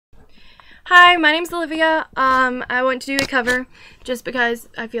Hi, my name's Olivia. I want to do a cover just because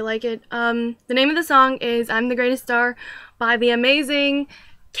I feel like it. The name of the song is I'm the Greatest Star by the amazing,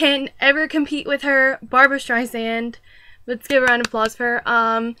 can't ever compete with her, Barbra Streisand. Let's give a round of applause for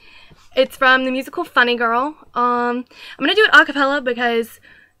her. It's from the musical Funny Girl. I'm gonna do it a cappella because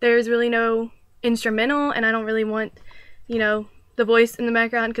there's really no instrumental and I don't really want, you know, the voice in the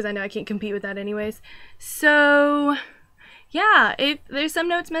background because I know I can't compete with that anyways. So yeah, if there's some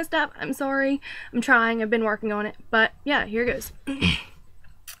notes messed up, I'm sorry. I'm trying, I've been working on it, but yeah, here goes.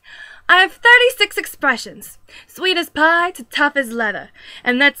 I have 36 expressions, sweet as pie to tough as leather,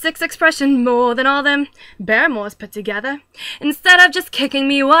 and that's 6 expressions more than all them Barrymores put together. Instead of just kicking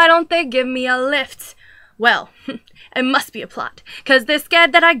me, why don't they give me a lift? Well, it must be a plot, 'cause they're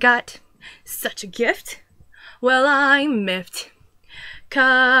scared that I got such a gift. Well, I'm miffed,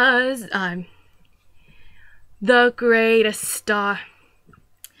 'cause I'm the greatest star.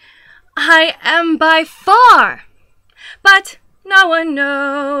 I am by far, but no one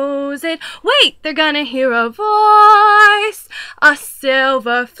knows it. Wait, they're gonna hear a voice, a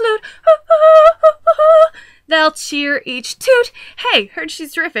silver flute. They'll cheer each toot. Hey, heard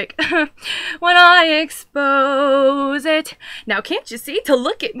she's terrific. When I expose it. Now can't you see to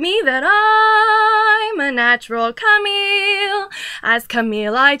look at me that I'm a natural Camille? As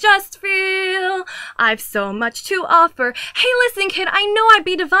Camille I just feel I've so much to offer. Hey listen kid, I know I'd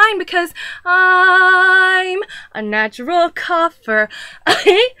be divine because I'm a natural coffer.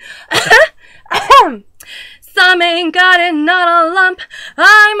 Some ain't got it, not a lump.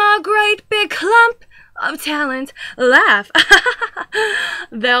 I'm a great big clump of talent. Laugh.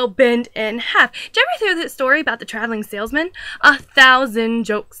 They'll bend in half. Did you ever hear that story about the traveling salesman? 1,000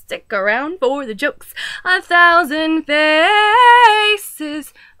 jokes. Stick around for the jokes. 1,000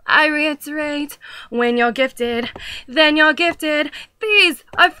 faces. I reiterate, when you're gifted, then you're gifted. These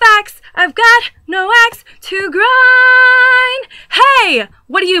are facts. I've got no axe to grind. Hey,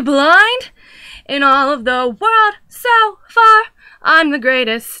 what are you, blind? In all of the world so far, I'm the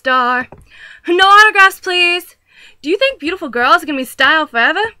greatest star. No autographs, please. Do you think beautiful girls are gonna be style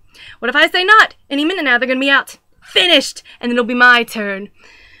forever? What if I say not? Any minute now they're gonna be out. Finished! And then it'll be my turn.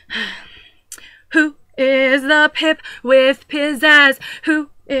 Who is the pip with pizzazz? Who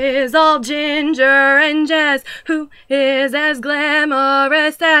is all ginger and jazz? Who is as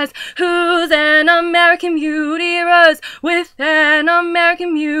glamorous as? Who's an American beauty rose with an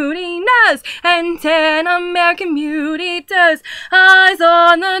American beauty nose and 10 American beauty does? Eyes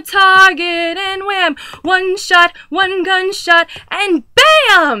on the target and wham! One shot, one gunshot, and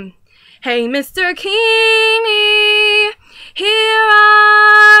BAM! Hey, Mr. Keeney, here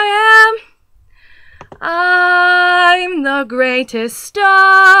I am. I'm the greatest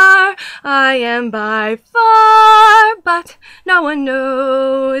star, I am by far, but no one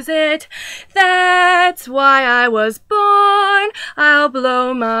knows it. That's why I was born. I'll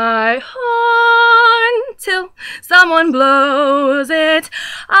blow my horn till someone blows it.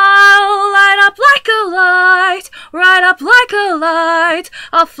 I'll light up like a light, right up like a light.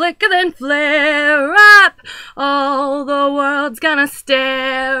 I'll flicker then flare up. All the world's gonna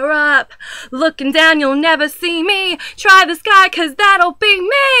stare up. Looking down, you'll never see me. Try the sky, 'cause that'll be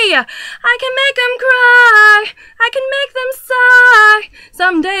me. I can make them cry, I can make them sigh.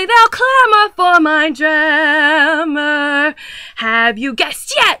 Someday they'll clamor for my drummer. Have you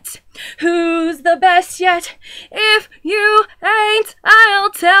guessed yet? Who's the best yet? If you ain't, I'll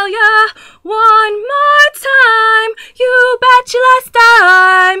tell ya one more time. You bet your last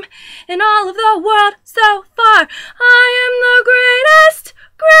dime. In all of the world so far, I am the greatest,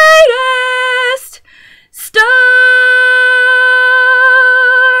 greatest star.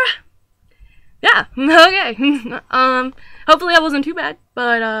 Yeah, okay. Hopefully I wasn't too bad,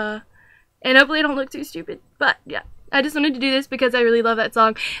 but and hopefully I don't look too stupid, but yeah. I just wanted to do this because I really love that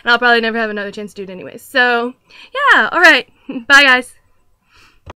song, and I'll probably never have another chance to do it anyways. So, yeah, alright. Bye, guys.